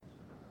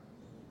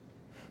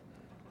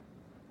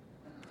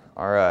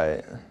All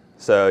right.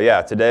 So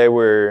today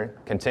we're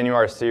continuing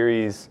our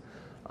series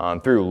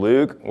through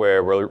Luke,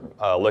 where we're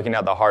looking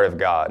at the heart of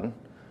God.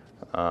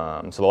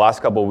 So the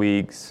last couple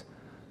weeks,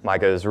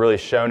 Micah has really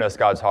shown us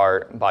God's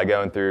heart by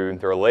going through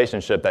the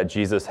relationship that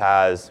Jesus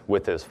has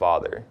with his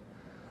Father.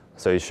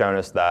 So he's shown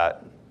us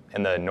that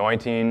in the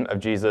anointing of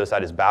Jesus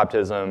at his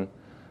baptism,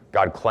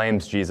 God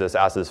claims Jesus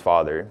as his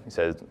Father. He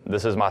says,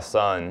 "This is my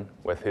Son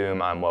with whom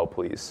I'm well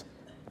pleased."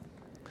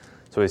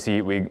 So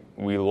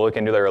we look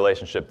into the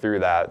relationship through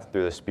that,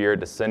 through the Spirit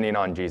descending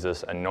on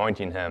Jesus,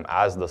 anointing him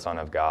as the Son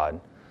of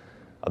God.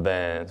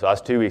 So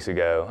that's 2 weeks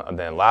ago. And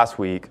then last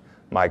week,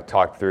 Mike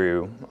talked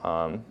through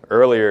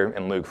earlier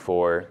in Luke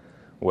 4,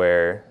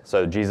 where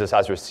Jesus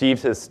has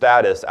received his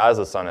status as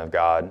the Son of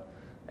God,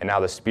 and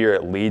now the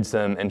Spirit leads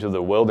him into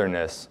the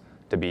wilderness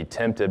to be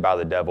tempted by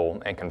the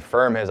devil and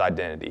confirm his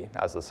identity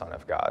as the Son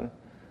of God.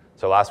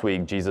 So last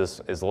week,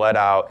 Jesus is led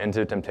out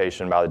into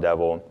temptation by the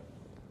devil,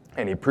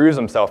 and he proves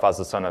himself as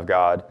the Son of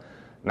God,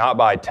 not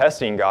by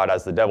testing God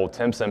as the devil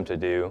tempts him to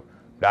do,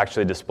 but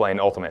actually displaying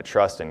ultimate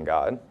trust in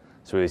God.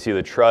 So we see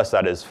the trust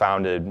that is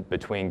founded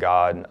between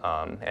God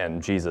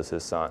and Jesus,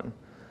 his Son.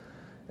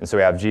 And so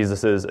we have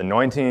Jesus'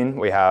 anointing,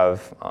 we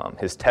have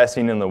his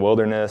testing in the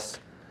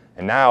wilderness,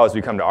 and now as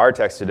we come to our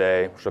text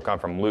today, which will come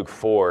from Luke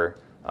 4,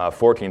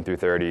 14 through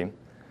 30,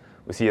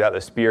 we see that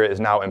the Spirit is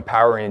now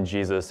empowering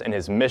Jesus in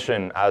his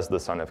mission as the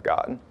Son of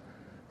God.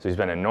 So he's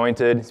been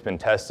anointed, he's been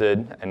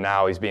tested, and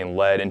now he's being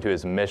led into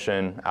his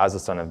mission as the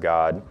Son of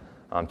God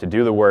to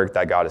do the work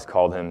that God has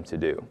called him to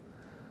do.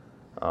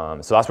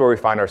 So that's where we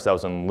find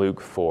ourselves in Luke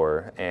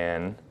 4.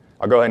 And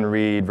I'll go ahead and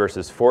read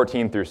verses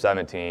 14 through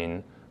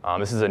 17.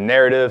 This is a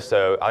narrative,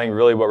 so I think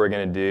really what we're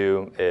going to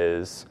do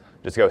is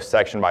just go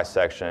section by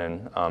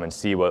section and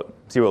see what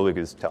Luke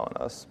is telling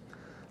us.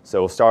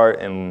 So we'll start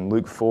in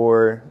Luke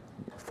 4,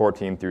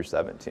 14 through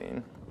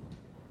 17.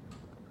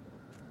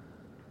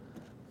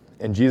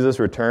 And Jesus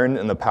returned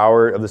in the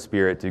power of the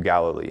Spirit to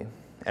Galilee,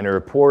 and a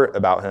report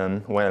about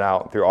him went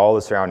out through all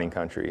the surrounding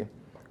country,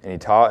 and he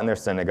taught in their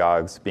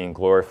synagogues, being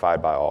glorified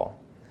by all.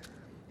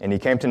 And he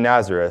came to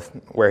Nazareth,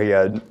 where he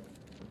had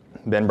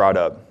been brought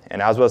up,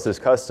 and as was his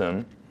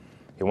custom,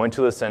 he went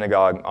to the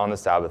synagogue on the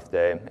Sabbath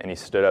day, and he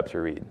stood up to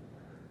read.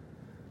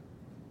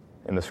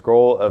 And the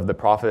scroll of the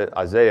prophet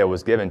Isaiah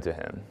was given to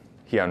him.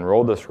 He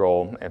unrolled the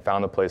scroll and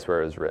found the place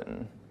where it was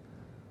written.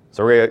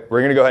 So we're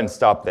going to go ahead and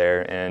stop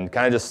there and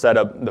kind of just set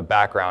up the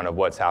background of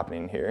what's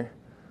happening here.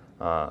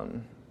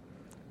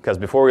 Because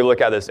before we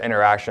look at this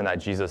interaction that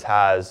Jesus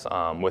has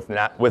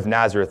with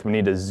Nazareth, we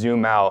need to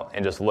zoom out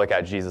and just look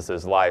at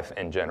Jesus' life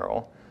in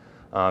general.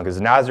 Because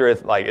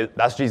Nazareth,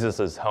 that's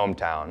Jesus'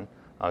 hometown.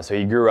 So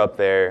he grew up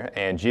there,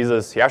 and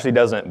Jesus, he actually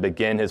doesn't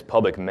begin his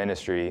public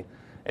ministry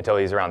until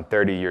he's around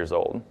 30 years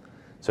old.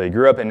 So he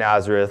grew up in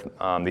Nazareth.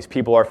 These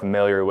people are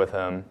familiar with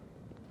him.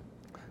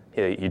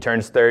 He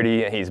turns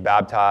 30 and he's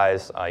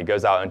baptized. He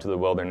goes out into the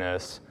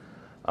wilderness.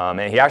 And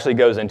he actually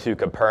goes into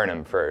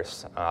Capernaum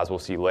first, as we'll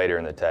see later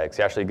in the text.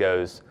 He actually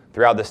goes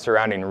throughout the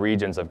surrounding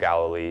regions of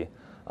Galilee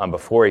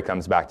before he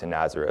comes back to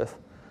Nazareth.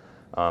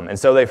 And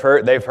so they've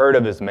heard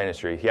of his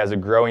ministry. He has a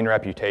growing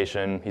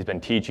reputation. He's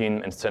been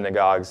teaching in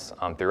synagogues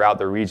throughout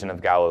the region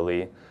of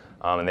Galilee.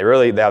 And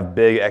they have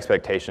big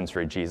expectations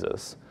for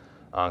Jesus.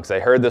 Because they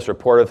heard this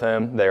report of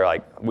him. They're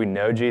like, we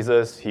know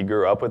Jesus. He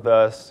grew up with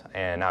us,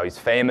 and now he's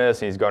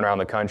famous, and he's going around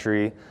the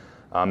country,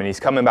 and he's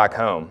coming back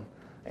home.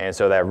 And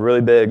so they have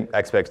really big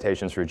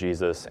expectations for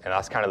Jesus, and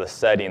that's kind of the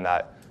setting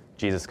that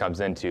Jesus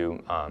comes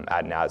into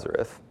at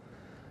Nazareth.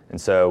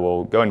 And so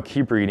we'll go and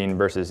keep reading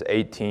verses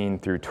 18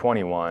 through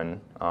 21.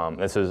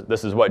 This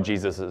is what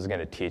Jesus is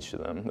going to teach to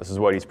them. This is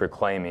what he's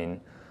proclaiming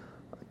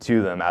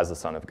to them as the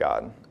Son of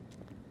God.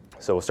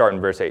 So we'll start in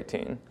verse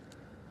 18.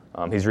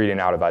 He's reading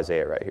out of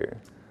Isaiah right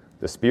here.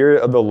 The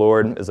Spirit of the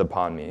Lord is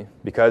upon me,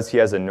 because he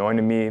has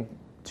anointed me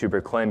to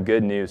proclaim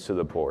good news to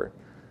the poor.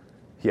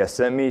 He has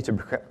sent me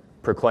to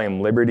proclaim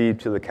liberty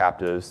to the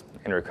captives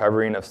and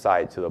recovering of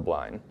sight to the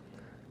blind,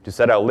 to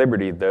set at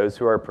liberty those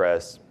who are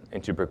oppressed,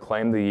 and to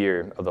proclaim the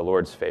year of the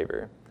Lord's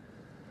favor.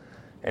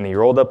 And he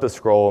rolled up the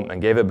scroll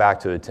and gave it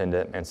back to the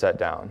attendant and sat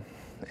down.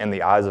 And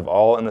the eyes of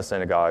all in the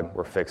synagogue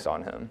were fixed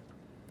on him.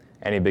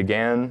 And he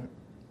began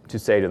to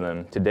say to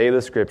them, "Today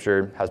the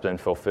scripture has been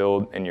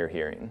fulfilled in your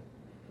hearing."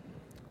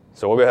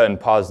 So we'll go ahead and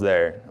pause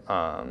there.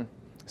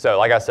 So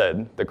like I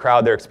said, the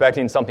crowd, they're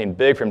expecting something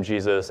big from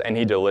Jesus, and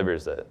he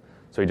delivers it.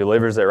 So he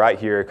delivers it right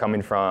here,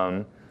 coming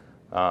from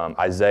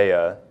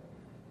Isaiah.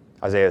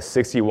 Isaiah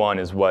 61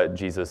 is what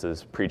Jesus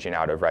is preaching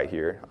out of right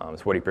here.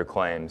 It's what he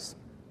proclaims.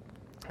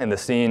 And the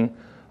scene,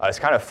 it's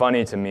kind of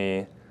funny to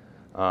me,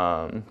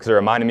 because it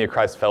reminded me of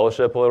Christ's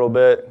Fellowship a little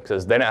bit,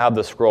 because they didn't have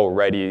the scroll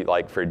ready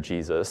for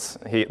Jesus.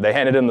 They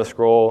handed him the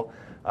scroll,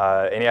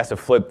 and he has to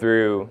flip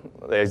through.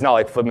 It's not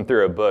like flipping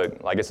through a book.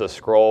 It's a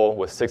scroll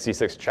with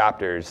 66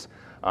 chapters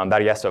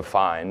that he has to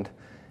find.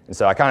 And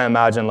so I kind of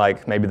imagine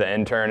maybe the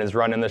intern is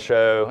running the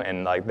show,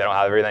 and they don't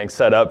have everything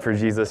set up for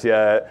Jesus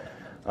yet.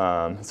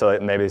 So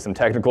maybe some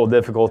technical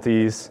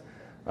difficulties,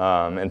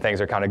 and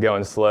things are kind of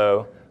going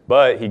slow.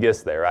 But he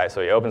gets there, right?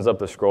 So he opens up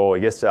the scroll. He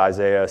gets to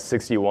Isaiah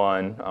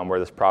 61, where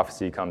this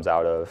prophecy comes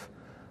out of.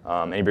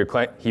 And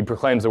he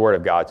proclaims the word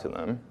of God to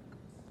them.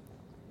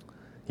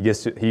 He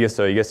gets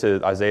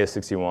to Isaiah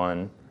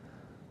 61.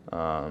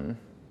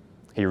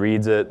 He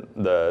reads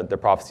it, the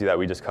prophecy that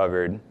we just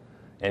covered,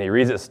 and he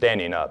reads it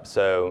standing up.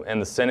 So in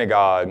the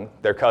synagogue,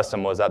 their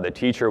custom was that the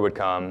teacher would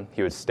come,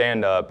 he would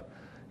stand up,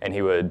 and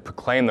he would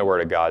proclaim the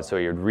word of God. So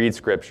he would read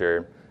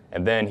scripture,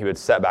 and then he would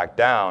sit back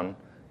down.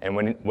 And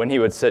when he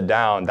would sit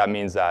down, that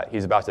means that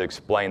he's about to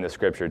explain the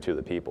scripture to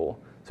the people.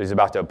 So he's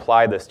about to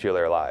apply this to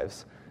their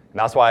lives. And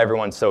that's why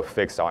everyone's so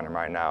fixed on him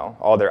right now.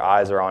 All their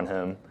eyes are on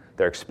him.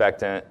 They're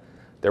expectant.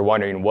 They're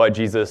wondering what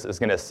Jesus is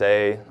going to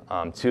say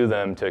to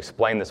them to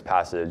explain this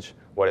passage,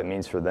 what it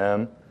means for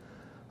them.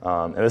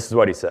 And this is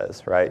what he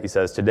says, right? He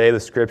says, "Today the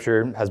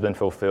scripture has been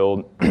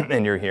fulfilled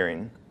in your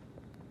hearing."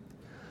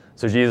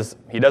 So Jesus,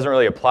 he doesn't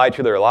really apply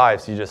to their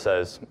lives. He just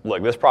says,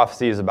 look, this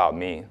prophecy is about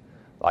me.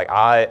 Like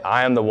I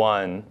am the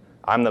one,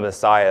 I'm the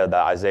Messiah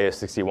that Isaiah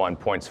 61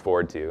 points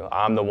forward to.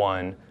 I'm the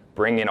one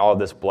bringing all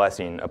this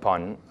blessing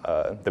upon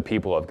the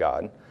people of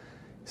God.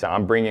 So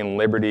I'm bringing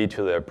liberty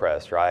to the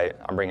oppressed, right?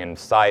 I'm bringing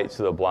sight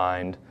to the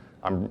blind.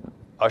 I'm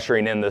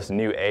ushering in this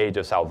new age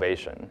of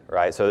salvation,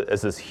 right? So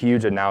it's this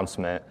huge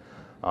announcement,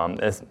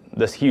 it's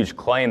this huge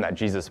claim that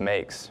Jesus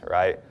makes,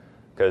 right?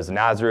 Because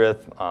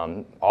Nazareth,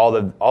 all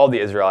the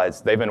Israelites,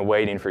 they've been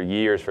waiting for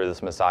years for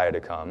this Messiah to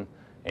come.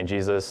 And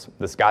Jesus,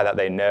 this guy that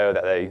they know,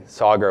 that they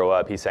saw grow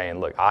up, he's saying,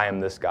 look, I am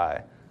this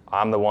guy.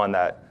 I'm the one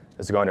that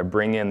is going to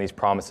bring in these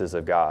promises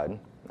of God.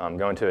 I'm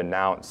going to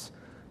announce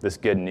this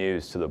good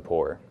news to the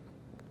poor.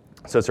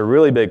 So it's a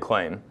really big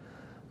claim.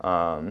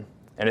 And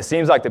it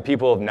seems like the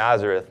people of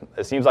Nazareth,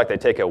 it seems like they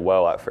take it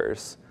well at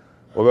first.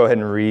 We'll go ahead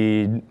and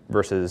read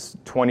verses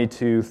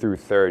 22 through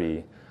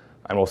 30,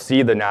 and we'll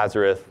see the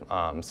Nazareth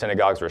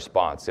synagogue's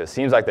response. It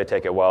seems like they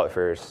take it well at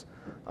first,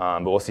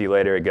 but we'll see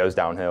later it goes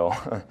downhill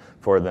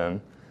for them.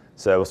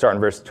 So we'll start in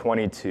verse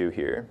 22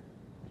 here.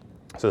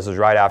 So this is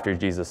right after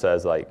Jesus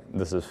says, like,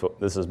 this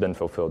has been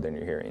fulfilled in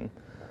your hearing.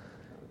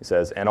 He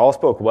says, "And all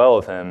spoke well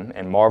of him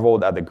and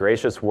marveled at the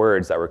gracious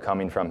words that were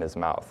coming from his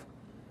mouth.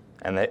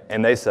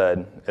 And they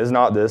said, 'Is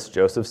not this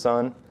Joseph's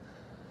son?'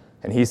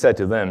 And he said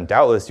to them,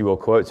 'Doubtless you will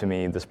quote to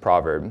me this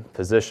proverb,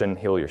 Physician,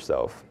 heal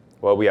yourself.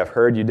 What we have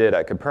heard you did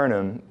at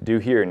Capernaum, do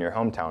here in your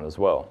hometown as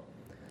well.'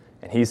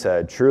 And he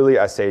said, 'Truly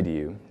I say to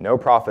you, no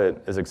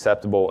prophet is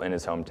acceptable in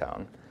his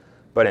hometown.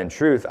 But in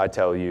truth I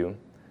tell you,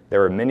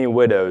 there were many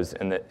widows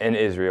in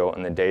Israel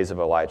in the days of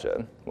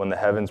Elijah, when the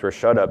heavens were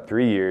shut up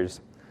 3 years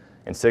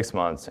and 6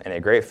 months, and a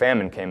great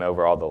famine came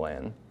over all the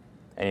land.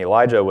 And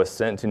Elijah was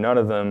sent to none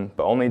of them,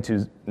 but only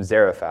to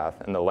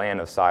Zarephath in the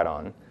land of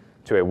Sidon,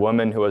 to a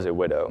woman who was a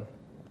widow.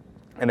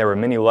 And there were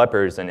many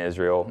lepers in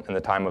Israel in the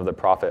time of the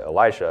prophet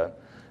Elisha,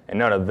 and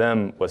none of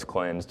them was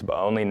cleansed, but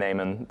only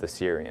Naaman the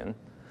Syrian.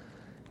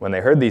 When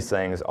they heard these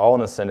things, all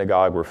in the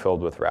synagogue were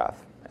filled with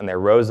wrath. And they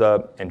rose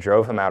up and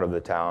drove him out of the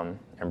town,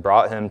 and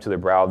brought him to the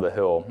brow of the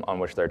hill on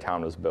which their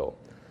town was built,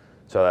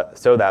 so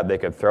that they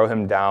could throw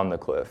him down the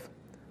cliff.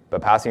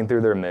 But passing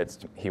through their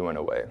midst, he went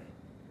away."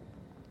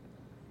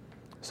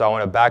 So I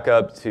want to back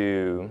up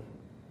to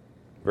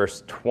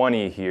verse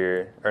 20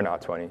 here, or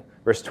not 20,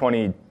 verse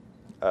 22,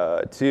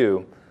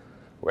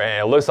 where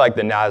it looks like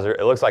the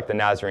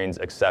Nazarenes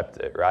accept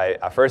it, right?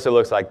 At first, it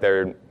looks like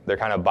they're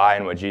kind of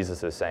buying what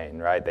Jesus is saying,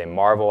 right? They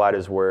marvel at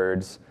his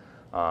words.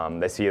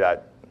 They see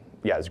that,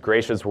 his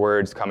gracious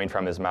words coming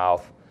from his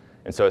mouth.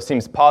 And so it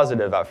seems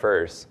positive at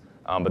first,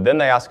 but then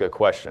they ask a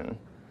question.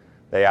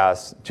 They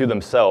ask to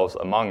themselves,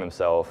 among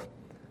themselves,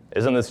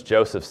 "Isn't this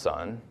Joseph's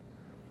son?"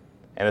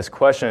 And this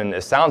question,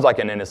 it sounds like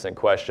an innocent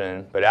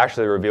question, but it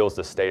actually reveals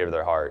the state of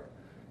their heart.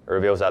 It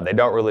reveals that they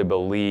don't really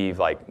believe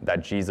that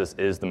Jesus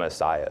is the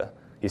Messiah.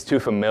 He's too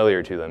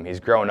familiar to them.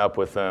 He's grown up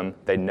with them.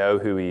 They know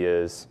who he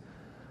is.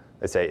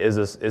 They say,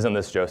 "Isn't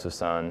this Joseph's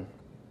son?"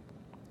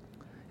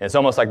 And it's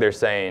almost like they're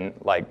saying,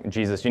 like,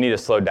 "Jesus, you need to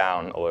slow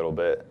down a little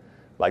bit.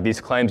 Like, these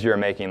claims you're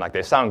making, like,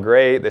 they sound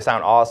great, they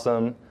sound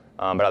awesome,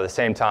 but at the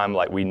same time,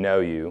 like, we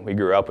know you. We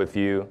grew up with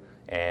you,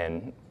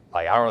 and,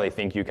 like, I don't really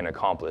think you can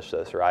accomplish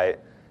this, right?"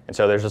 And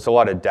so there's just a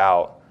lot of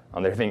doubt.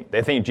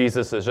 They think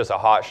Jesus is just a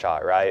hot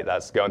shot, right?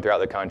 That's going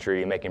throughout the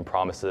country, making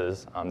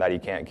promises that he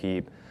can't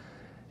keep.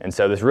 And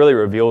so this really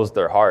reveals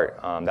their heart,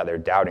 that they're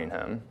doubting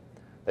him.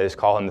 They just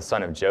call him the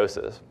son of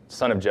Joseph.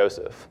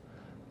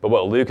 But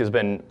what Luke has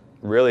been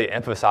really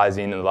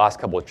emphasizing in the last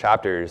couple of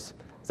chapters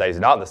is that he's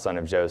not the son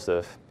of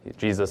Joseph.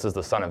 Jesus is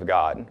the Son of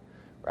God,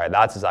 right?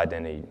 That's his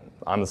identity.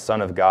 I'm the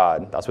Son of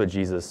God. That's what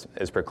Jesus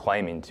is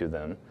proclaiming to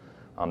them,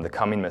 the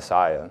coming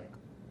Messiah.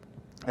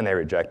 And they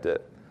reject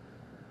it.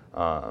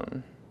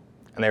 And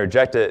they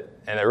reject it,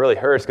 and it really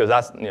hurts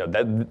because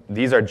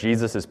these are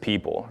Jesus'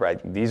 people, right?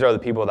 These are the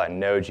people that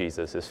know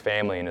Jesus, his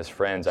family and his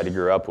friends that he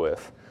grew up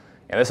with.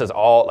 And this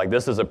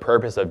is a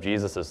purpose of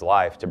Jesus'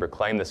 life, to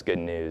proclaim this good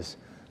news.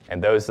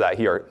 And those that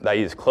he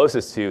is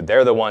closest to,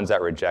 they're the ones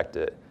that reject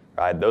it,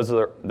 right? Those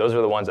are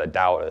the ones that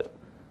doubt it.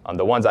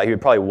 The ones that he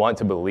would probably want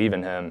to believe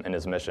in him and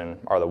his mission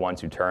are the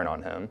ones who turn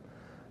on him.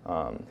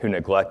 who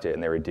neglect it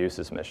and they reduce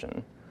this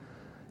mission.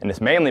 And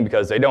it's mainly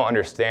because they don't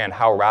understand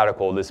how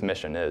radical this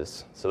mission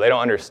is. So they don't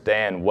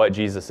understand what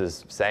Jesus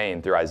is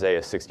saying through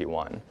Isaiah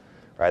 61.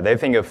 Right? They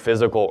think of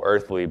physical,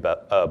 earthly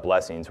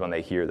blessings when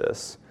they hear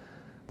this.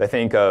 They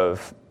think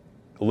of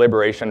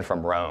liberation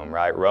from Rome,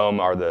 right? Rome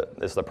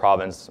is the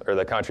province or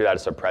the country that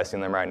is suppressing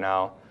them right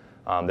now.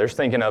 They're just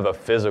thinking of a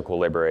physical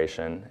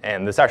liberation.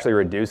 And this actually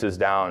reduces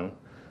down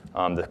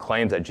the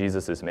claims that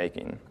Jesus is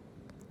making.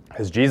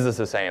 Because Jesus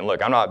is saying,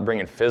 look, I'm not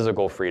bringing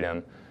physical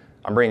freedom.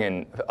 I'm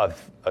bringing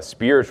a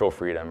spiritual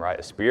freedom, right?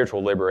 A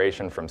spiritual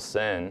liberation from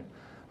sin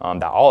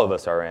that all of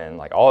us are in.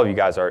 Like all of you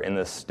guys are in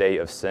this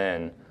state of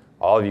sin.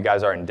 All of you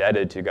guys are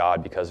indebted to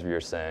God because of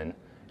your sin.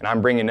 And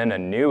I'm bringing in a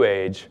new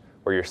age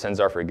where your sins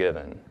are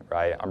forgiven,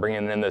 right? I'm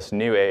bringing in this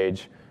new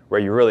age where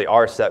you really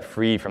are set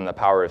free from the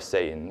power of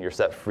Satan. You're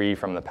set free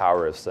from the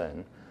power of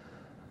sin.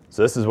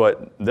 So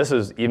this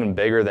is even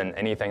bigger than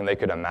anything they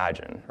could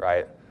imagine,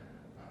 right?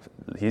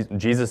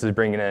 Jesus is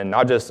bringing in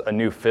not just a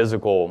new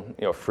physical,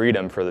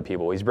 freedom for the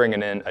people. He's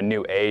bringing in a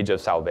new age of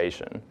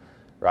salvation,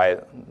 right?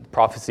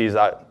 Prophecies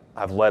that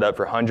have led up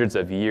for hundreds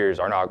of years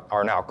are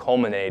now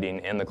culminating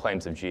in the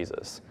claims of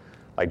Jesus.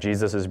 Like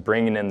Jesus is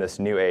bringing in this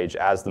new age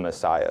as the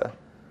Messiah.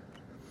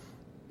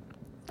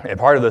 And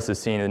part of this is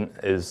seen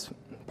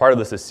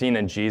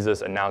in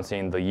Jesus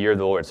announcing the year of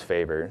the Lord's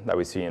favor that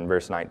we see in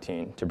verse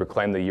 19, to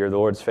proclaim the year of the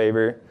Lord's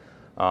favor.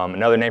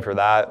 Another name for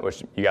that,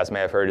 which you guys may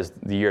have heard, is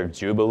the year of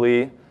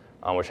Jubilee,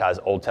 which has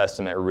Old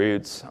Testament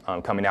roots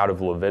coming out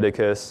of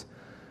Leviticus.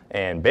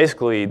 And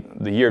basically,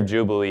 the year of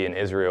Jubilee in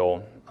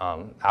Israel,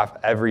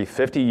 every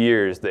 50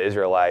 years, the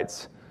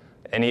Israelites,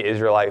 any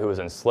Israelite who was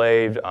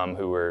enslaved,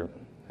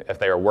 if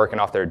they were working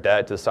off their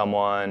debt to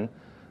someone,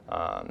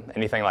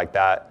 anything like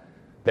that,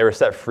 they were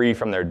set free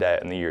from their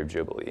debt in the year of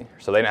Jubilee.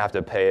 So they didn't have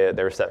to pay it.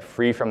 They were set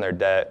free from their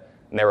debt,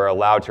 and they were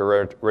allowed to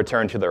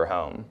return to their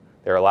home.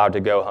 They were allowed to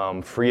go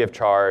home free of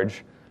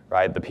charge,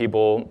 right? The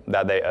people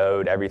that they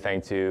owed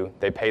everything to,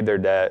 they paid their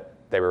debt,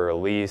 they were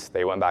released,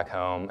 they went back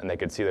home, and they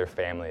could see their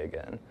family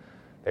again.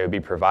 They would be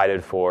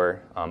provided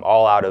for,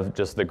 all out of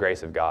just the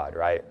grace of God,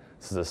 right?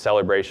 This is a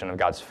celebration of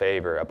God's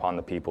favor upon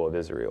the people of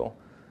Israel.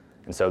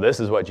 And so this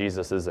is what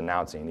Jesus is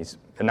announcing. He's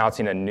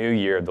announcing a new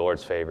year of the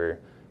Lord's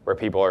favor, where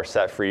people are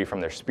set free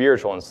from their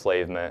spiritual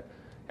enslavement,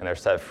 and they're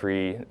set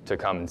free to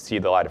come and see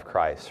the light of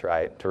Christ,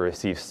 right? To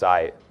receive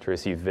sight, to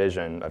receive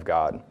vision of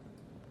God.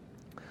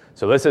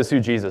 So this is who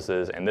Jesus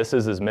is, and this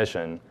is his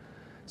mission.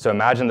 So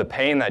imagine the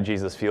pain that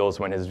Jesus feels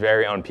when his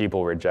very own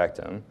people reject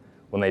him,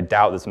 when they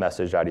doubt this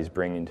message that he's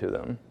bringing to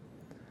them.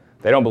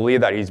 They don't believe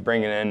that he's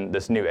bringing in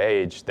this new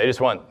age. They just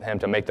want him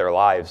to make their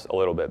lives a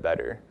little bit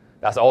better.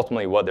 That's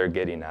ultimately what they're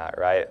getting at,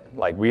 right?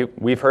 Like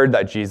we've heard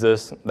that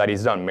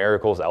he's done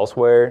miracles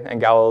elsewhere in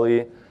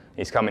Galilee.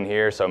 He's coming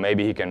here, so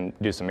maybe he can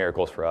do some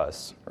miracles for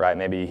us, right?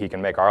 Maybe he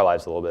can make our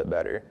lives a little bit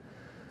better.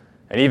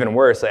 And even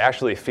worse, they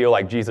actually feel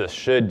like Jesus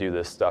should do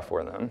this stuff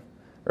for them,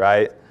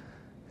 right?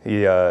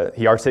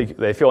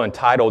 They feel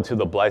entitled to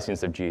the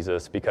blessings of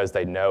Jesus because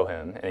they know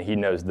him and he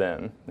knows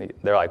them.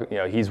 They're like,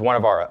 he's one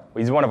of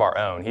our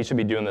own. He should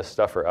be doing this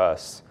stuff for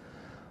us.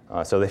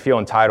 So they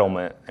feel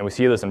entitlement, and we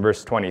see this in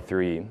verse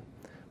 23,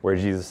 where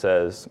Jesus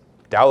says,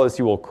 "Doubtless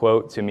you will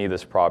quote to me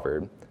this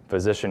proverb,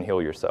 'Physician, heal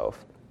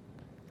yourself.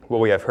 What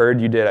we have heard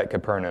you did at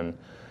Capernaum,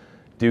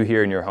 do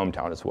here in your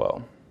hometown as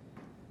well.'"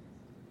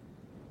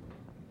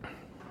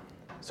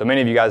 So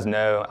many of you guys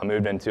know I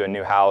moved into a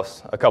new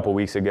house a couple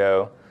weeks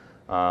ago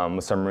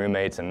with some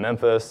roommates in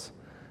Memphis,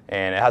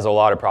 and it has a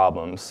lot of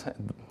problems.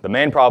 The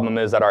main problem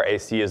is that our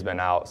AC has been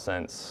out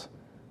since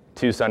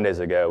 2 Sundays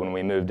ago when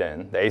we moved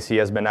in. The AC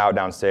has been out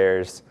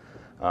downstairs.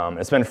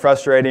 It's been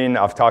frustrating.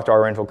 I've talked to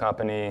our rental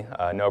company,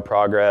 no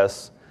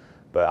progress,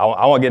 but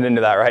I won't get into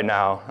that right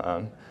now.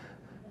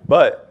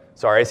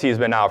 So our AC has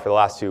been out for the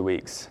last 2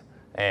 weeks.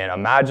 And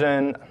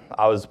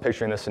I was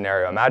picturing this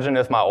scenario. Imagine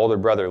if my older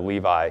brother,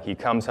 Levi, he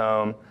comes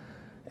home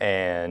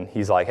and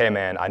he's like, "Hey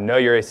man, I know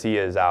your AC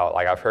is out.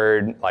 Like I've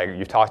heard, like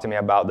you've talked to me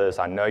about this.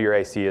 I know your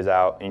AC is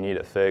out. You need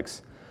it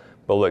fixed.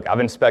 But look, I've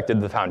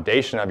inspected the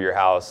foundation of your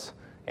house,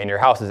 and your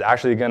house is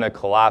actually going to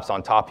collapse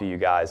on top of you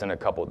guys in a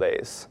couple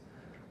days."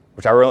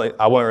 Which I wouldn't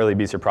really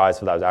be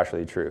surprised if that was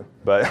actually true.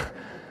 But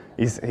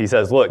he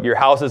says, "Look, your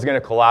house is going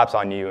to collapse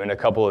on you in a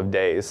couple of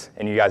days,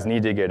 and you guys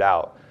need to get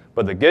out.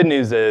 But the good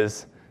news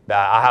is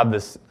that I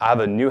have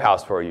a new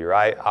house for you,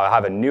 right? I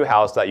have a new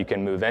house that you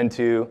can move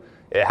into.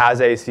 It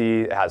has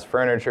AC, it has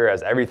furniture, it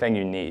has everything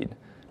you need,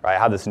 right? I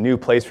have this new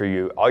place for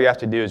you. All you have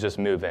to do is just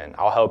move in.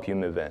 I'll help you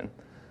move in."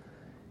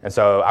 And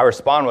so I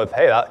respond with,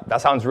 "Hey, that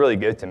sounds really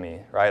good to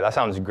me, right? That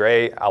sounds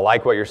great. I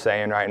like what you're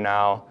saying right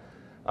now."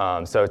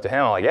 So to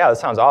him, I'm like, "Yeah, that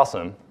sounds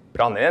awesome."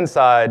 But on the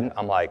inside,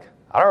 I'm like,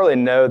 I don't really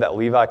know that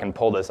Levi can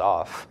pull this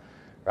off,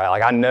 right?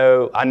 Like I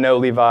know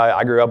Levi.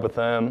 I grew up with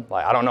him.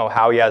 Like I don't know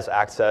how he has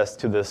access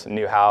to this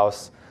new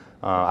house.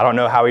 I don't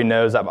know how he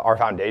knows that our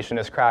foundation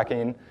is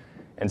cracking.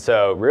 And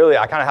so really,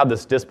 I kind of have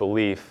this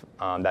disbelief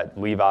that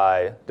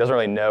Levi doesn't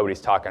really know what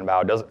he's talking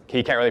about.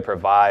 He can't really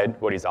provide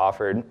what he's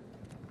offered.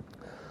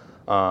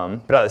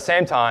 But at the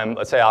same time,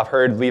 let's say I've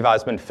heard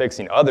Levi's been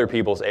fixing other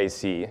people's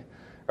AC,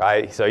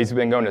 right? So he's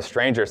been going to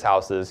strangers'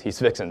 houses, he's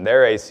fixing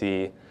their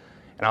AC,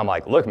 and I'm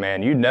like, look,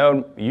 man, you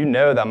know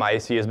that my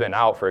AC has been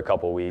out for a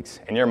couple weeks,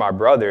 and you're my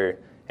brother,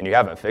 and you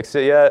haven't fixed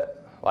it yet?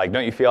 Like,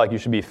 don't you feel like you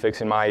should be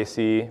fixing my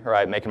AC,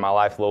 right, making my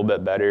life a little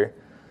bit better?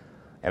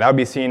 And that would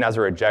be seen as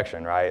a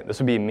rejection, right? This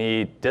would be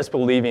me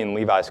disbelieving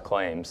Levi's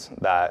claims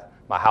that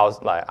my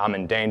house, like, I'm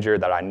in danger,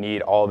 that I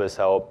need all of his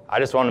help. I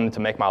just want him to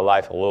make my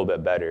life a little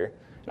bit better.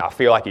 And I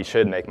feel like he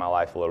should make my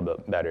life a little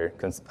bit better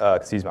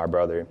because he's my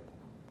brother.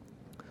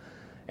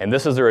 And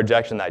this is the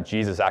rejection that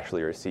Jesus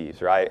actually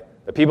receives, right?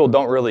 The people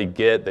don't really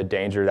get the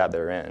danger that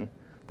they're in.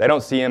 They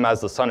don't see him as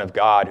the Son of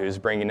God who's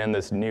bringing in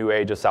this new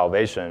age of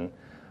salvation.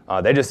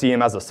 They just see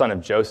him as the son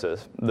of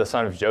Joseph,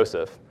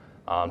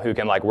 who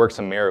can like work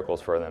some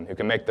miracles for them, who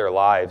can make their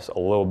lives a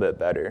little bit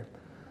better,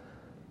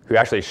 who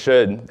actually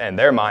should, in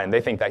their mind,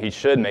 they think that he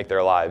should make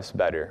their lives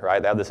better,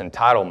 right? They have this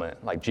entitlement,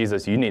 like,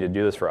 Jesus, you need to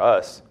do this for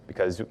us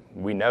because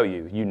we know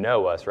you. You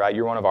know us, right?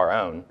 You're one of our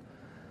own.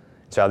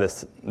 So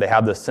they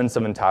have this sense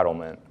of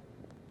entitlement.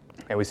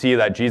 And we see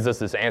that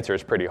Jesus' answer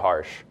is pretty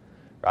harsh,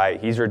 right?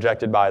 He's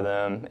rejected by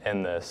them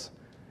in this,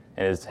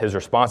 and his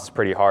response is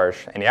pretty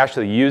harsh. And he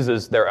actually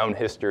uses their own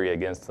history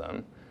against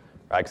them,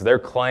 right? Because their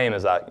claim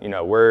is that,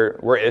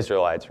 we're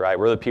Israelites, right?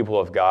 We're the people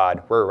of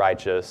God. We're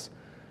righteous.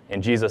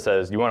 And Jesus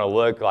says, you want to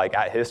look like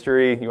at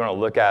history, you want to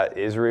look at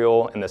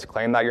Israel and this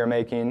claim that you're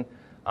making,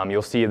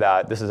 you'll see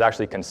that this is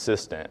actually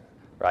consistent,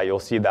 right? You'll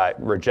see that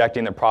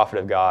rejecting the prophet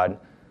of God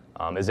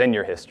is in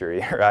your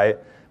history, right?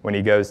 When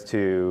he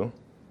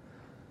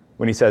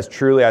says,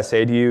 truly I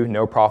say to you,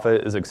 no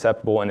prophet is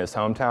acceptable in his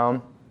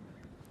hometown,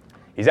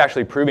 he's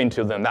actually proving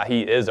to them that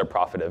he is a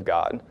prophet of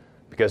God.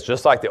 Because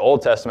just like the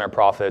Old Testament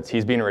prophets,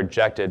 he's being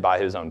rejected by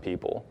his own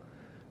people.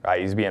 Right,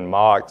 he's being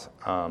mocked.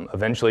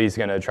 Eventually, he's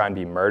going to try and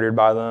be murdered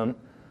by them.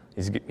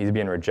 He's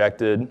being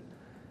rejected.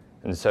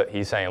 And so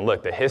he's saying,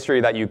 look, the history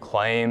that you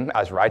claim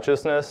as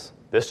righteousness,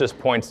 this just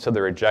points to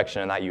the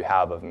rejection that you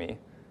have of me.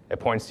 It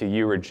points to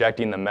you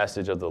rejecting the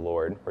message of the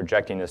Lord,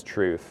 rejecting his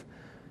truth.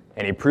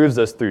 And he proves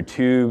this through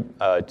two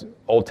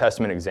Old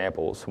Testament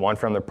examples, one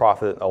from the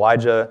prophet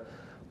Elijah,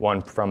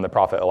 one from the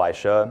prophet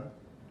Elisha.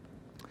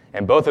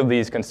 And both of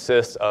these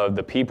consist of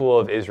the people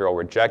of Israel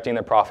rejecting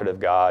the prophet of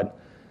God,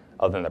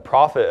 other than the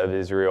prophet of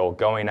Israel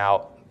going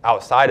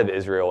outside of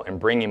Israel and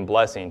bringing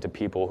blessing to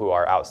people who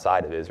are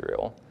outside of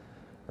Israel,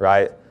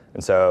 right?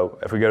 And so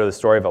if we go to the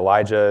story of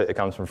Elijah, it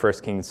comes from 1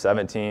 Kings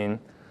 17.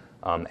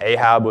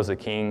 Ahab was a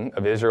king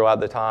of Israel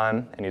at the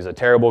time, and he was a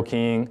terrible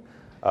king.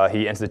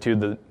 He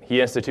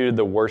instituted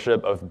the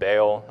worship of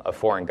Baal, a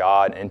foreign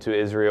god, into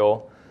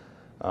Israel.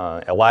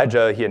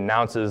 Elijah, he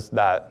announces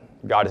that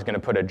God is going to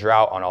put a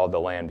drought on all the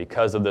land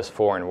because of this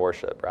foreign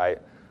worship, right?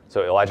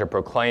 So Elijah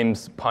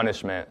proclaims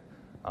punishment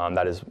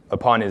that is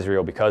upon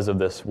Israel because of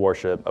this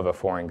worship of a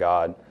foreign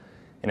god,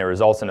 and it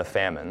results in a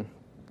famine.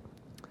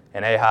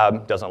 And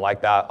Ahab doesn't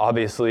like that,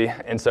 obviously,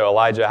 and so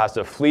Elijah has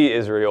to flee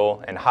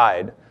Israel and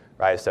hide,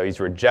 right? So he's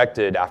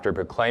rejected after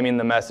proclaiming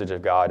the message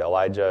of God.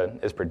 Elijah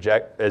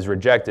is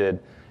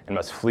rejected and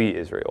must flee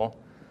Israel.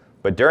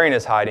 But during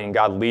his hiding,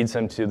 God leads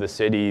him to the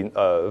city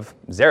of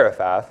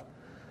Zarephath,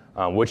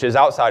 which is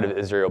outside of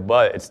Israel,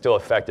 but it's still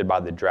affected by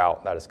the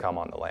drought that has come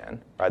on the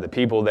land. Right? The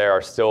people there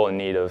are still in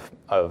need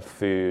of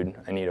food,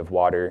 in need of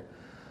water.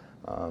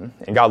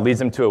 And God leads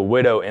him to a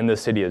widow in the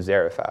city of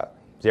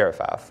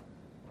Zarephath.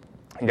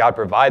 And God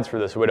provides for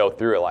this widow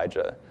through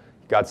Elijah.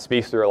 God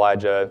speaks through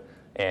Elijah,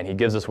 and he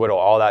gives this widow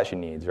all that she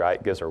needs,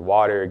 right? Gives her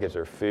water, gives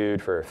her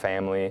food for her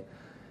family.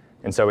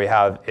 And so we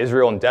have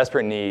Israel in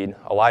desperate need,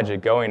 Elijah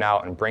going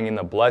out and bringing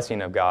the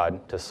blessing of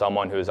God to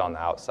someone who is on the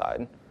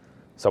outside.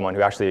 Someone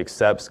who actually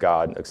accepts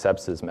God,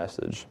 accepts his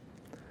message.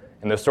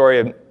 And the story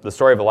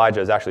of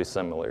Elijah is actually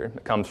similar.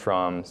 It comes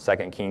from 2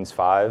 Kings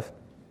 5.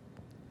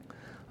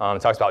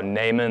 It talks about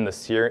Naaman the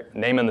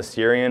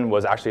Syrian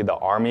was actually the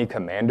army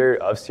commander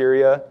of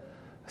Syria.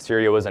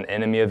 Syria was an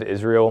enemy of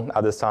Israel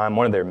at this time,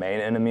 one of their main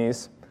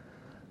enemies.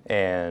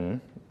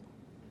 And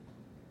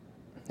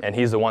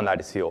he's the one that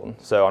is healed.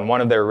 So on one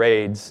of their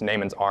raids,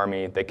 Naaman's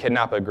army, they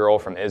kidnap a girl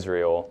from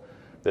Israel.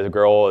 The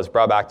girl is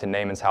brought back to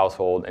Naaman's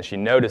household, and she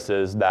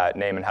notices that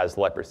Naaman has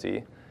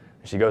leprosy.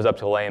 She goes up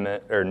to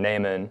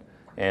Naaman,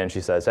 and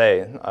she says,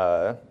 "Hey,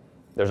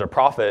 there's a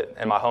prophet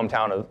in my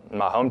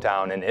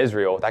hometown in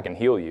Israel that can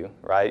heal you,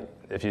 right?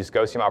 If you just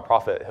go see my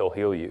prophet, he'll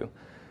heal you."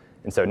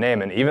 And so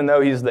Naaman, even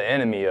though he's the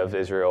enemy of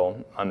Israel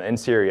in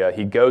Syria,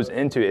 he goes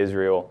into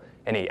Israel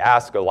and he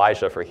asks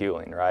Elisha for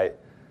healing, right?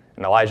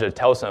 And Elijah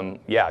tells him,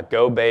 "Yeah,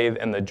 go bathe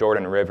in the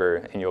Jordan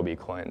River, and you'll be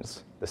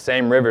cleansed." The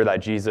same river that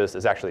Jesus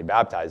is actually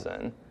baptized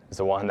in is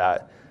the one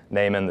that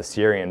Naaman the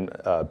Syrian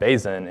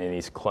bathes in, and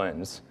he's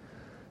cleansed.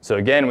 So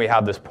again, we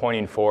have this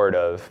pointing forward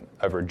of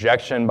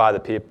rejection by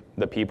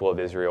the people of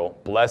Israel,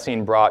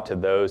 blessing brought to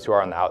those who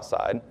are on the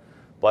outside,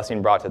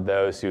 blessing brought to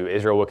those who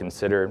Israel would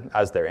consider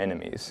as their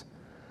enemies.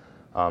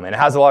 And it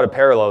has a lot of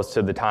parallels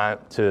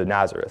to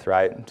Nazareth,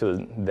 right?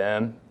 To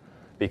them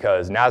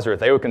because Nazareth,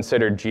 they would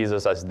consider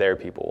Jesus as their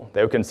people.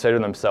 They would consider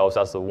themselves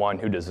as the one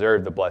who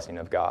deserved the blessing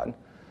of God.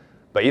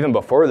 But even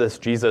before this,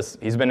 Jesus,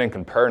 he's been in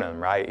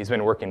Capernaum, right? He's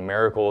been working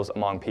miracles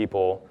among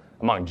people,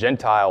 among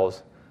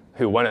Gentiles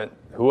who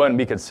wouldn't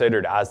be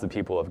considered as the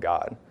people of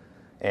God.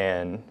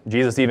 And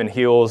Jesus even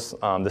heals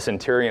the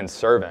centurion's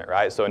servant,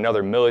 right? So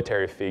another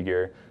military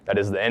figure that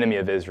is the enemy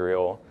of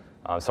Israel,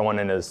 someone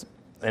in his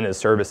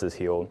service is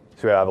healed.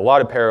 So we have a lot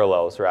of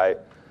parallels, right?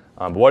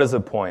 But what is the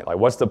point? Like,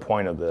 what's the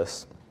point of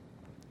this?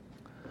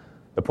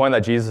 The point that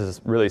Jesus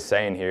is really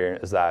saying here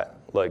is that,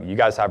 look, you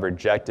guys have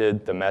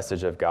rejected the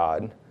message of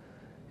God,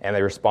 and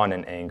they respond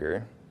in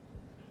anger.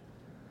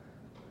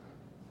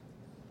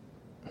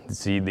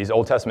 See, these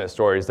Old Testament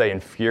stories, they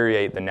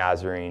infuriate the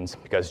Nazarenes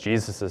because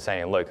Jesus is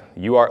saying, look,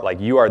 you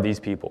are these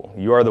people.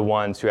 You are the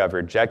ones who have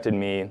rejected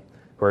me,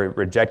 who are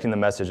rejecting the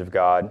message of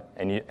God,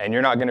 and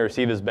you're not going to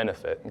receive his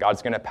benefit.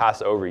 God's going to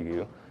pass over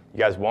you. You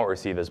guys won't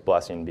receive his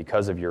blessing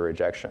because of your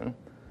rejection.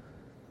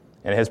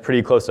 And it hits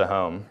pretty close to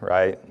home,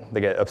 right?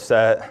 They get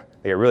upset.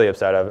 They get really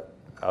upset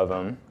of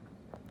him.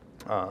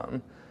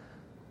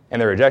 And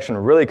their rejection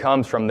really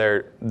comes from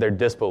their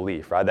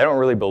disbelief, right? They don't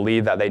really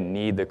believe that they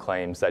need the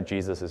claims that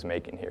Jesus is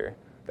making here.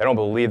 They don't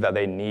believe that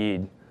they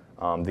need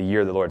the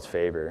year of the Lord's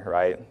favor,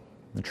 right?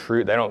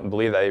 They don't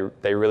believe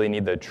that they really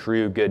need the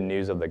true good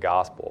news of the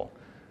gospel,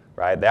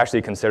 right? They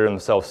actually consider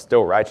themselves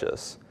still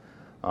righteous.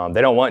 They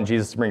don't want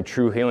Jesus to bring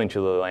true healing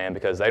to the land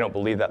because they don't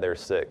believe that they're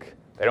sick.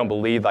 They don't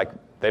believe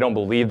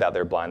that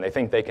they're blind. They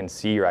think they can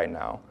see right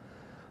now.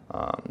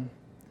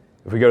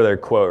 If we go to their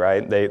quote,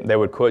 right, they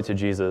would quote to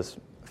Jesus,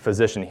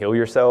 "Physician, heal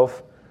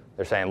yourself."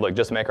 They're saying, look,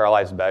 just make our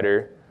lives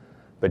better.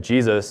 But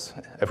Jesus,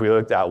 if we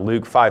looked at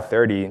Luke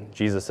 5:30,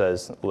 Jesus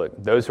says, look,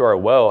 those who are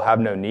well have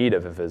no need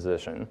of a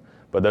physician,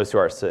 but those who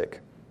are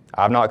sick.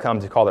 I have not come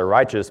to call the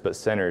righteous, but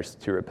sinners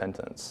to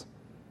repentance.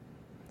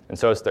 And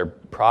so it's their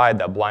pride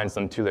that blinds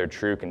them to their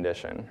true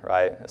condition,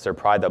 right? It's their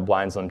pride that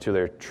blinds them to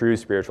their true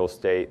spiritual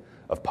state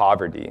of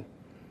poverty,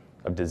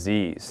 of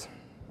disease.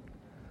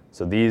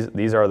 So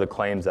these are the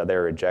claims that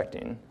they're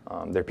rejecting.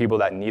 They're people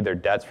that need their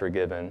debts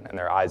forgiven and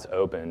their eyes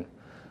opened.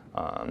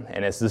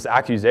 And it's this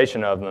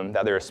accusation of them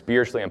that they're a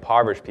spiritually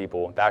impoverished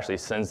people that actually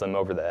sends them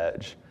over the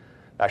edge,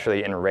 that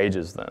actually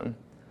enrages them.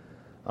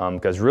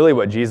 Because really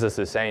what Jesus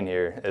is saying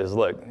here is,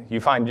 look, they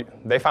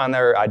find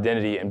their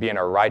identity in being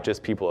a righteous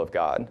people of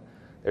God.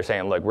 They're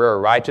saying, look, we're a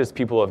righteous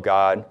people of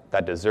God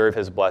that deserve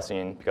his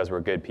blessing because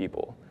we're good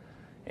people.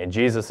 And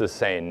Jesus is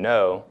saying,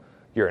 no,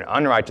 you're an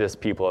unrighteous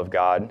people of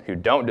God who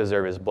don't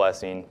deserve his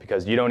blessing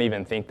because you don't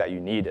even think that you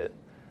need it.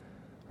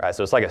 Right?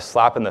 So it's like a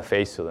slap in the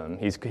face to them.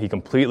 He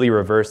completely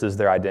reverses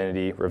their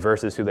identity,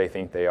 reverses who they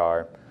think they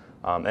are.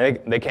 And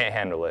they can't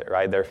handle it,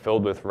 right? They're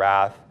filled with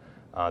wrath.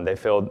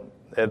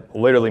 It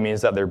literally means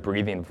that they're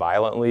breathing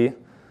violently.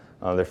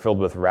 They're filled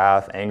with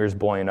wrath. Anger's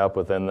boiling up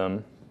within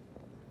them.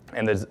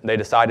 And they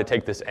decide to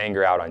take this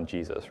anger out on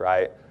Jesus,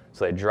 right?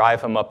 So they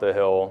drive him up the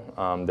hill.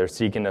 They're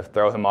seeking to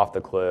throw him off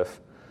the cliff.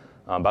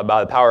 But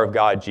by the power of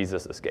God,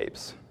 Jesus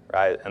escapes,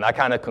 right? And that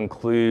kind of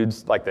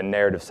concludes like the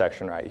narrative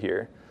section right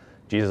here.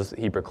 Jesus,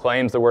 he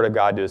proclaims the word of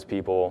God to his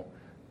people.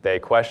 They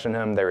question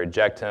him, they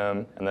reject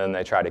him, and then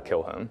they try to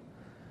kill him.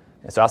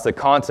 And so that's the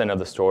content of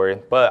the story.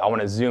 But I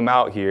want to zoom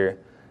out here,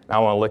 and I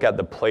want to look at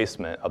the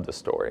placement of the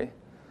story.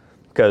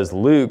 Because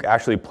Luke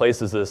actually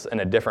places this in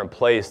a different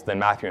place than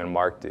Matthew and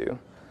Mark do.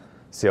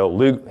 So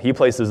Luke, he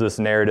places this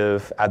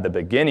narrative at the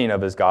beginning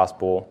of his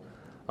gospel,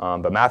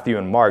 but Matthew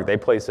and Mark, they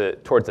place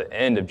it towards the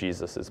end of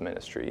Jesus'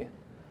 ministry,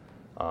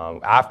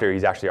 after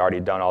he's actually already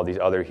done all these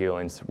other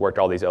healings, worked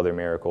all these other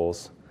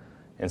miracles.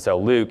 And so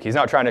Luke, he's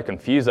not trying to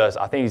confuse us.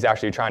 I think he's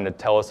actually trying to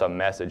tell us a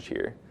message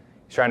here.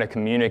 He's trying to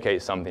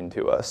communicate something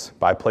to us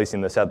by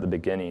placing this at the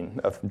beginning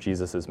of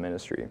Jesus'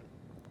 ministry.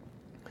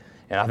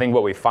 And I think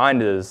what we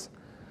find is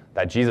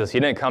that Jesus, he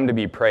didn't come to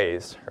be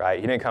praised, right?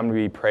 He didn't come to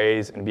be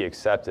praised and be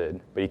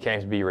accepted, but he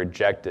came to be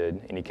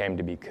rejected and he came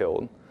to be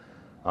killed.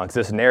 Because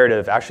this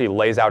narrative actually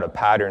lays out a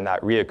pattern that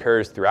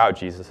reoccurs throughout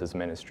Jesus'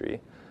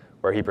 ministry,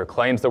 where he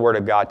proclaims the word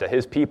of God to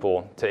his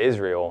people, to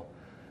Israel,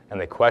 and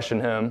they question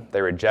him,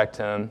 they reject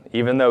him.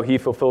 Even though he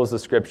fulfills the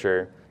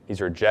scripture, he's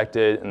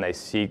rejected and they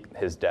seek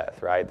his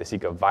death, right? They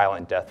seek a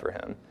violent death for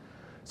him.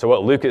 So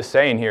what Luke is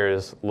saying here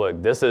is,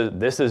 look, this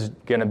is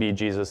going to be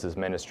Jesus'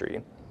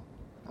 ministry.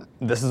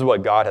 This is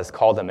what God has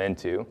called him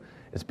into.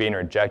 It's being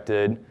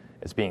rejected.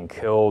 It's being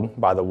killed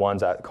by the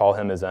ones that call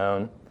him his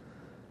own.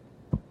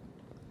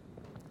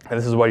 And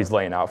this is what he's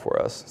laying out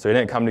for us. So he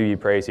didn't come to be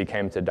praised. He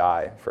came to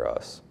die for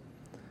us.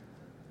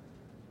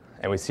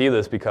 And we see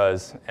this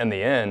because in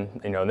the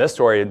end, in this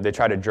story, they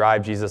try to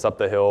drive Jesus up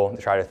the hill.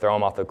 They try to throw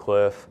him off the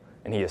cliff,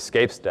 and he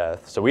escapes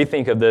death. So we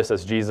think of this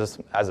as Jesus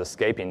as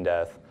escaping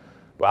death.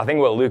 But I think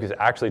what Luke is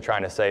actually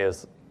trying to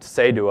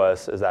say to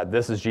us is that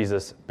this is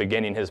Jesus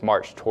beginning his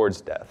march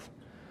towards death.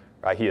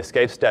 Right? He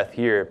escapes death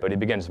here, but he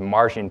begins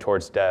marching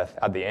towards death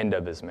at the end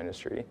of his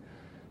ministry.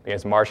 He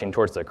begins marching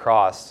towards the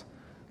cross,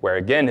 where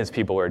again his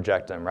people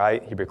reject him,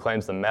 right? He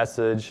proclaims the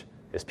message,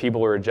 his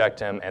people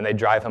reject him, and they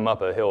drive him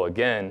up a hill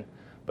again,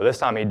 but this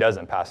time he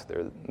doesn't pass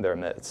through their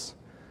midst.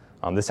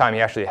 This time he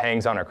actually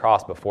hangs on a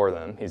cross before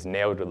them. He's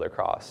nailed to the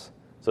cross.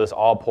 So this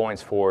all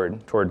points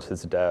forward towards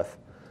his death,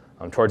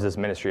 towards his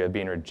ministry of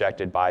being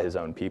rejected by his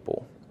own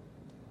people.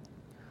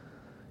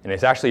 And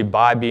it's actually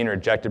by being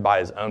rejected by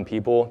his own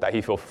people that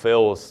he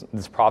fulfills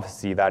this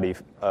prophecy that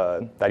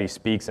he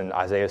speaks in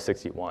Isaiah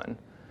 61.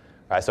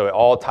 Right, so it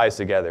all ties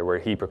together, where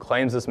he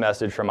proclaims this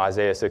message from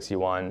Isaiah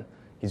 61.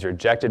 He's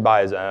rejected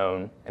by his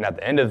own, and at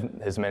the end of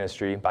his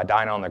ministry, by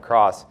dying on the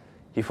cross,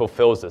 he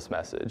fulfills this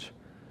message.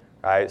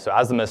 Right? So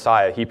as the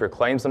Messiah, he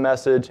proclaims the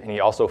message, and he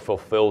also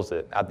fulfills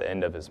it at the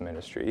end of his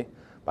ministry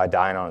by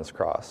dying on his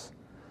cross.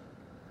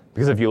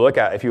 Because if you look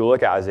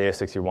at Isaiah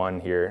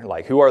 61 here,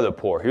 like, who are the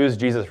poor? Who is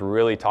Jesus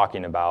really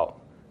talking about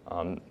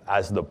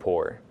as the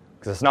poor?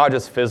 Because it's not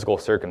just physical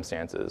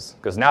circumstances.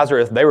 Because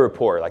Nazareth, they were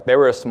poor. Like, they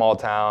were a small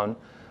town.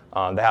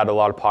 They had a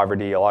lot of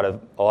poverty, a lot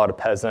of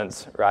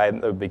peasants, right?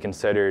 They would be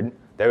considered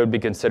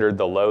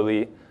the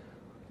lowly,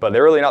 but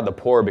they're really not the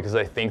poor because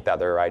they think that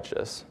they're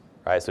righteous,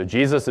 right? So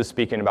Jesus is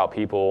speaking about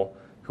people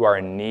who are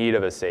in need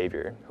of a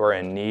Savior, who are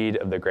in need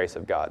of the grace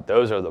of God.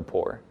 Those are the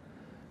poor,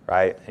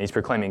 right? And he's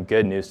proclaiming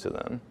good news to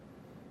them.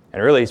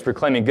 And really, he's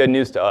proclaiming good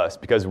news to us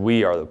because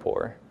we are the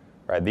poor,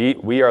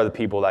 right? We are the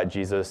people that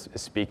Jesus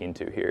is speaking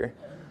to here.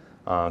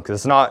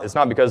 Because it's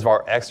not because of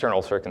our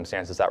external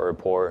circumstances that we're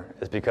poor.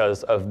 It's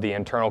because of the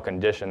internal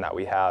condition that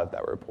we have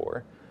that we're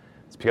poor.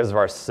 It's because of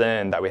our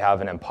sin that we have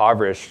an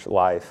impoverished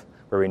life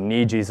where we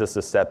need Jesus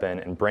to step in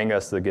and bring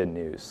us the good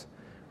news,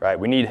 right?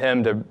 We need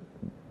him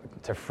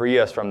to free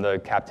us from the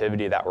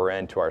captivity that we're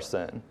in to our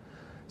sin.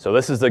 So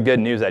this is the good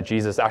news that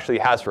Jesus actually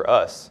has for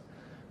us,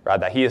 right?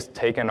 That he has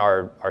taken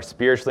our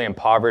spiritually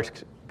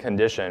impoverished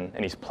condition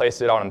and he's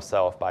placed it on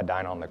himself by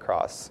dying on the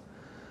cross.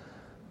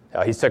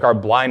 He took our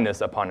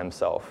blindness upon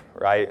himself,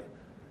 right?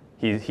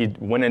 He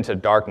went into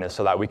darkness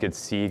so that we could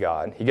see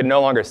God. He could no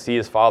longer see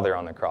his Father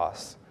on the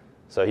cross.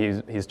 So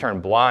he's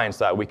turned blind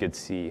so that we could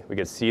see. We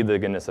could see the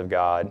goodness of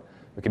God.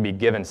 We could be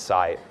given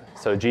sight.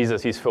 So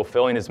Jesus, he's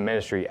fulfilling his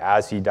ministry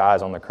as he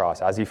dies on the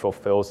cross, as he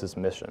fulfills his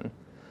mission.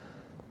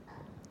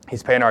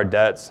 He's paying our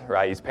debts,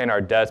 right? He's paying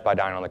our debts by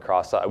dying on the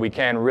cross so that we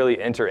can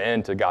really enter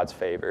into God's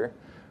favor.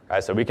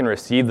 Right, so we can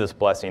receive this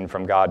blessing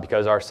from God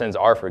because our sins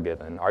are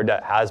forgiven. Our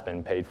debt has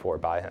been paid for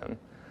by him.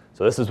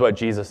 So this is what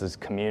Jesus is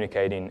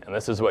communicating, and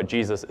this is what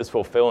Jesus is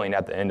fulfilling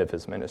at the end of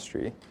his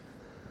ministry.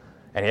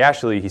 And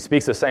he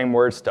speaks the same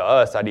words to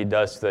us that he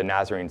does to the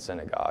Nazarene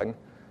synagogue,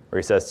 where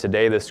he says,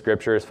 "Today this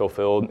scripture is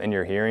fulfilled in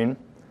your hearing."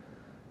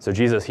 So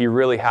Jesus, he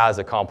really has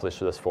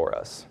accomplished this for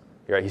us.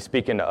 Right? He's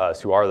speaking to us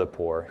who are the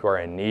poor, who are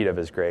in need of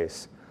his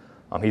grace.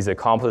 He's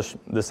accomplished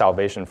the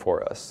salvation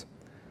for us.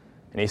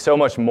 And he's so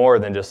much more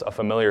than just a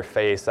familiar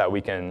face that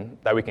we can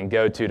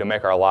go to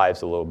make our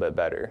lives a little bit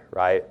better,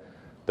 right?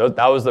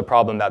 That was the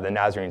problem that the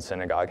Nazarene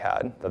synagogue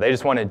had, that they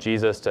just wanted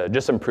Jesus to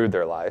just improve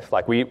their life.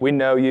 Like, we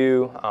know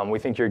you, we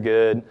think you're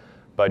good,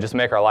 but just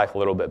make our life a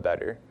little bit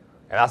better.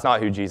 And that's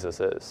not who Jesus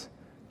is.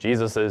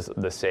 Jesus is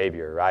the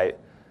Savior, right?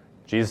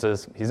 He's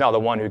not the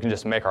one who can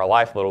just make our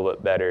life a little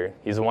bit better.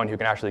 He's the one who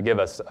can actually give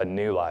us a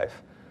new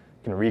life,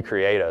 can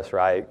recreate us,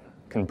 right?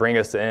 Can bring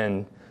us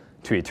in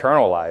to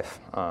eternal life,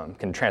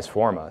 can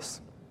transform us.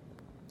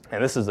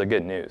 And this is the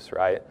good news,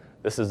 right?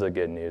 This is the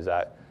good news,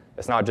 that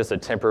it's not just a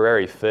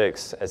temporary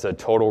fix, it's a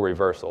total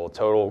reversal, a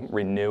total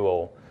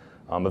renewal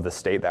of the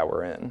state that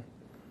we're in.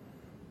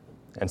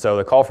 And so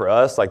the call for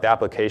us, like the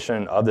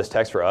application of this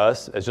text for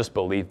us, is just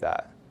believe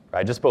that,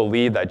 right? Just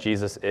believe that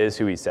Jesus is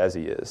who he says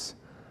he is.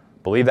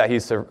 Believe that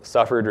he's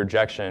suffered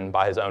rejection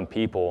by his own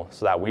people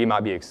so that we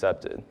might be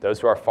accepted.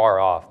 Those who are far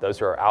off, those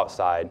who are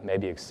outside may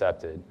be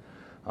accepted.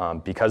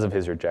 Because of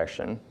his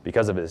rejection,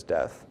 because of his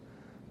death.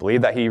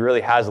 Believe that he really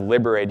has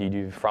liberated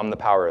you from the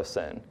power of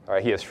sin.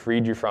 Right? He has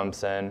freed you from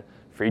sin,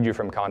 freed you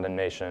from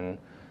condemnation,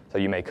 so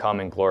you may come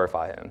and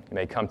glorify him. You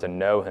may come to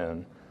know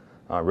him.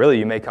 Really,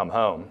 you may come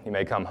home. You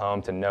may come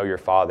home to know your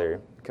Father,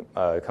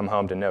 come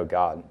home to know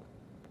God.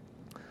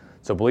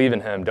 So believe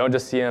in him. Don't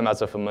just see him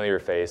as a familiar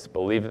face.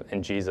 Believe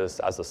in Jesus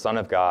as the Son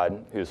of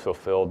God who has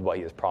fulfilled what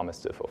he has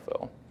promised to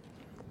fulfill.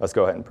 Let's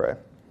go ahead and pray.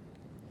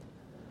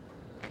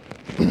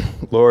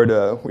 Lord,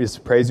 we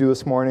just praise you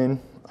this morning.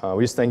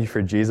 We just thank you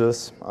for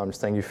Jesus.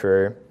 Just thank you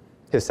for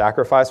his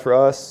sacrifice for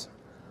us.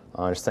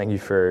 Just thank you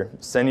for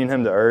sending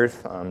him to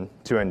earth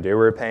to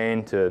endure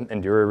pain, to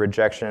endure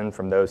rejection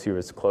from those he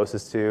was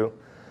closest to,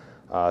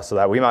 so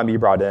that we might be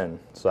brought in,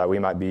 so that we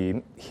might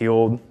be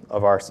healed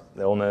of our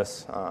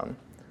illness,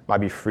 might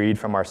be freed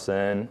from our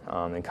sin,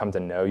 and come to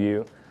know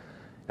you.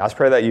 And I just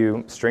pray that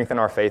you strengthen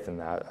our faith in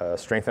that,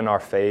 strengthen our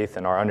faith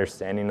and our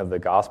understanding of the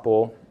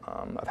gospel,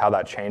 of how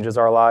that changes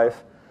our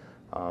life,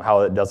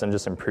 how it doesn't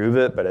just improve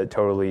it, but it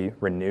totally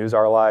renews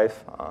our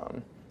life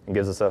and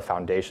gives us a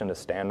foundation to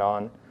stand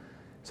on.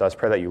 So I just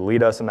pray that you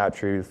lead us in that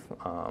truth.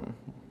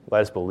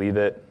 Let us believe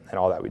it in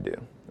all that we do.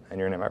 In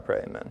your name I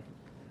pray, amen.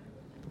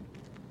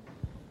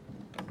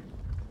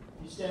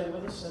 You stand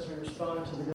with us as we respond to the